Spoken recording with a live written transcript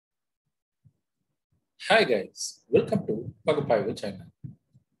Hi guys, welcome to Pareto channel.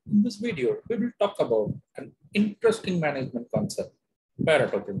 In this video, we will talk about an interesting management concept,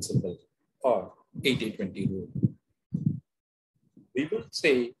 Pareto Principle or 80-20 rule. We will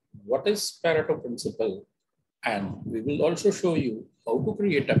say what is Pareto Principle and we will also show you how to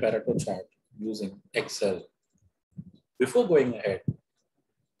create a Pareto chart using Excel. Before going ahead,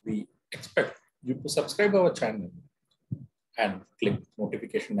 we expect you to subscribe our channel and click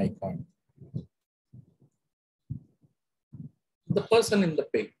notification icon. The person in the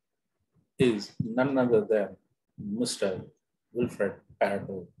pic is none other than Mr. Vilfred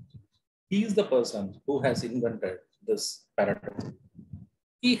Pareto. He is the person who has invented this Pareto.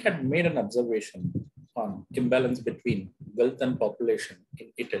 He had made an observation on imbalance between wealth and population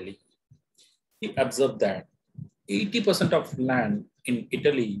in Italy. He observed that 80% of land in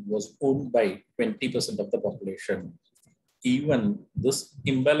Italy was owned by 20% of the population. Even this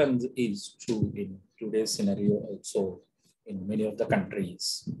imbalance is true in today's scenario also in many of the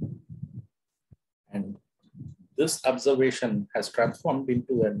countries. And this observation has transformed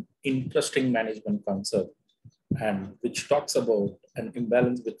into an interesting management concept and which talks about an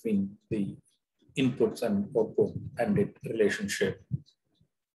imbalance between the inputs and output and its relationship.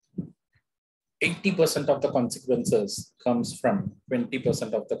 80% of the consequences comes from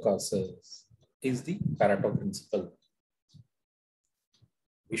 20% of the causes is the Pareto principle.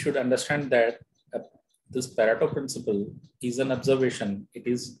 We should understand that this Pareto principle is an observation. It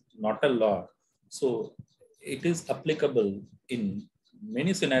is not a law. So it is applicable in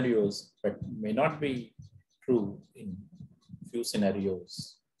many scenarios, but may not be true in few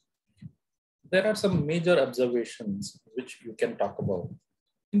scenarios. There are some major observations which you can talk about.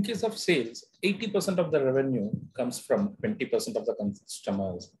 In case of sales, 80% of the revenue comes from 20% of the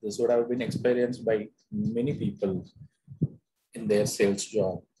customers. This would have been experienced by many people in their sales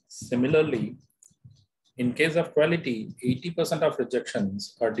job. Similarly, in case of quality, 80% of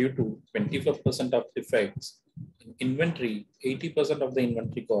rejections are due to 24% of defects. In inventory, 80% of the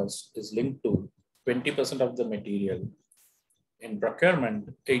inventory cost is linked to 20% of the material. In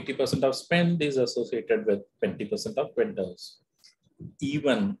procurement, 80% of spend is associated with 20% of vendors.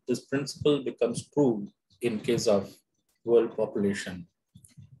 Even this principle becomes true in case of world population.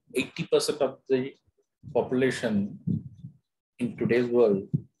 80% of the population in today's world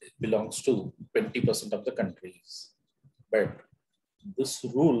belongs to 20% of the countries. But this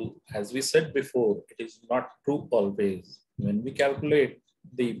rule, as we said before, it is not true always. When we calculate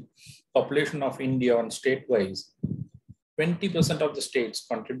the population of India on state-wise, 20% of the states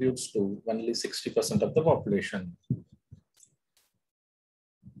contributes to only 60% of the population.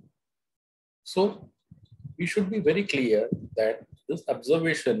 So we should be very clear that this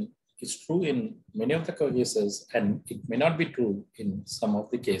observation is true in many of the cases and it may not be true in some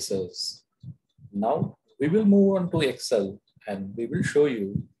of the cases. Now we will move on to Excel and we will show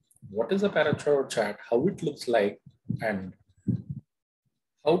you what is a Pareto chart, how it looks like, and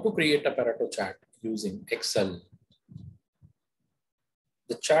how to create a Pareto chart using Excel.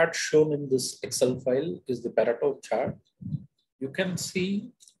 The chart shown in this Excel file is the Pareto chart. You can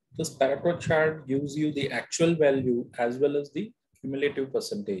see this Pareto chart gives you the actual value as well as the cumulative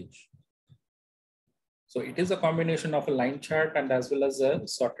percentage. So it is a combination of a line chart and as well as a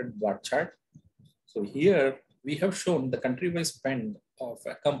sorted bar chart. So here we have shown the country-wise spend of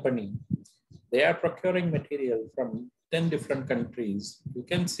a company. They are procuring material from 10 different countries. You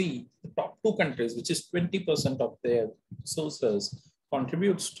can see the top 2 countries, which is 20% of their sources,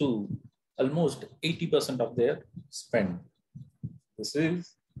 contributes to almost 80% of their spend. This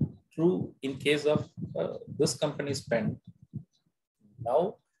is true in case of this company spend.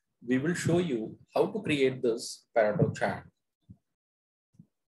 Now we will show you how to create this Pareto chart.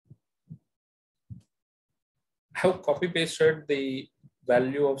 I have copy pasted the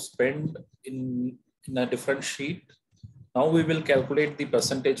value of spend in a different sheet. Now we will calculate the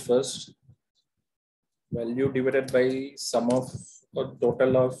percentage first. Value divided by sum of or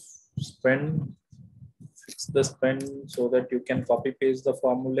total of spend. Fix the spend so that you can copy paste the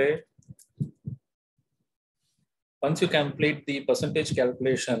formula. Once you complete the percentage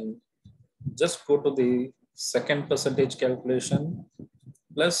calculation, just go to the second percentage calculation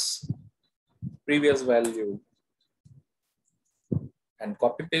plus previous value and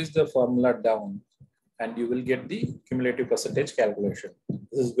copy paste the formula down and you will get the cumulative percentage calculation.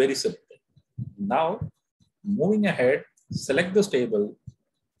 This is very simple. Now, moving ahead, select this table,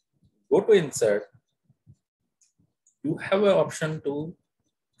 go to insert. You have an option to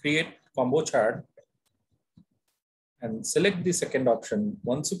create combo chart and select the second option.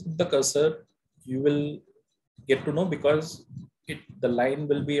 Once you put the cursor, you will get to know because the line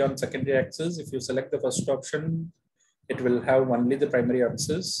will be on secondary axis. If you select the first option, it will have only the primary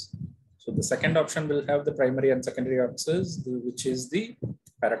axis. So the second option will have the primary and secondary axis, which is the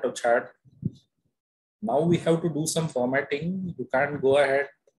Pareto chart. Now we have to do some formatting. You can't go ahead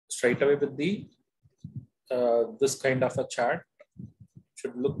straight away with the this kind of a chart. It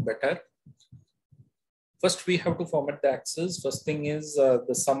should look better. First, we have to format the axis. First thing is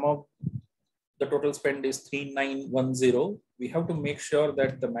the sum of the total spend is 3910. We have to make sure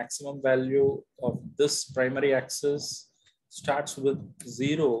that the maximum value of this primary axis starts with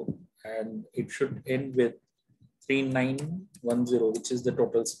 0 and it should end with 3910, which is the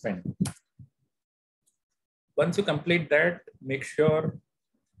total spend. Once you complete that, make sure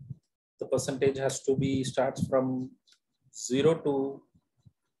the percentage has to be starts from 0 to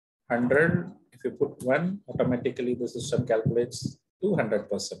 100. If you put 1, automatically the system calculates to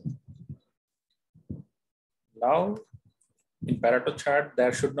 100%. Now, in Pareto chart,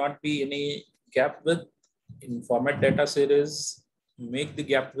 there should not be any gap width. In format data series, make the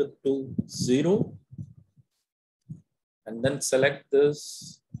gap width to 0 and then select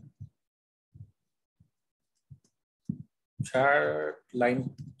this chart, line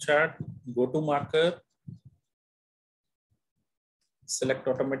chart, go to marker, select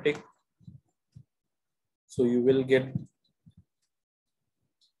automatic. So you will get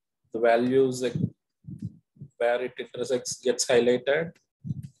the values where it intersects gets highlighted.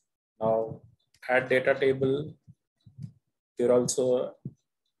 Now add data table. Here also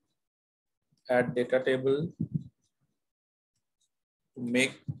add data table to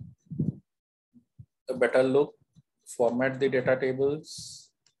make a better look. Format the data tables,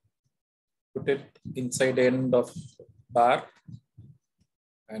 put it inside the end of bar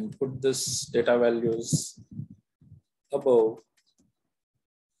and put this data values above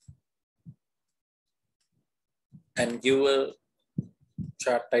and give a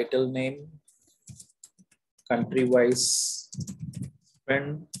chart title name, country wise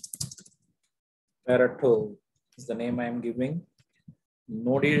spend. Pareto is the name I am giving.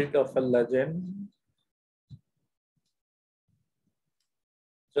 No need of a legend.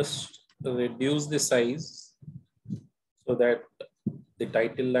 Just reduce the size so that the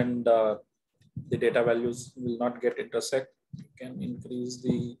title and the data values will not get intersect. You can increase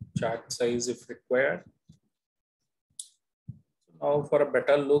the chart size if required. Now for a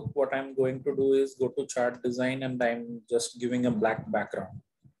better look, what I'm going to do is go to chart design and I'm just giving a black background.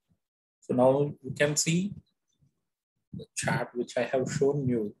 So now you can see the chart which I have shown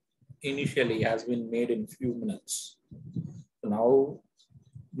you initially has been made in few minutes. So now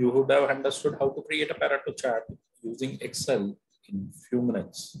you would have understood how to create a Pareto chart using Excel in few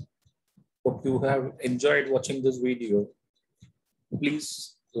minutes. Hope you have enjoyed watching this video.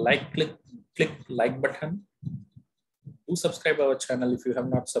 Please click like button. Do subscribe our channel if you have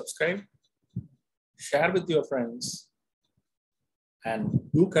not subscribed. Share with your friends and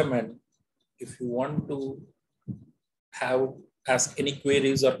do comment if you want to ask any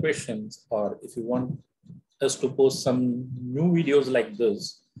queries or questions, or if you want us to post some new videos like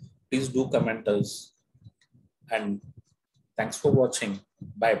this, please do comment us. And thanks for watching.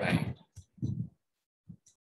 Bye bye.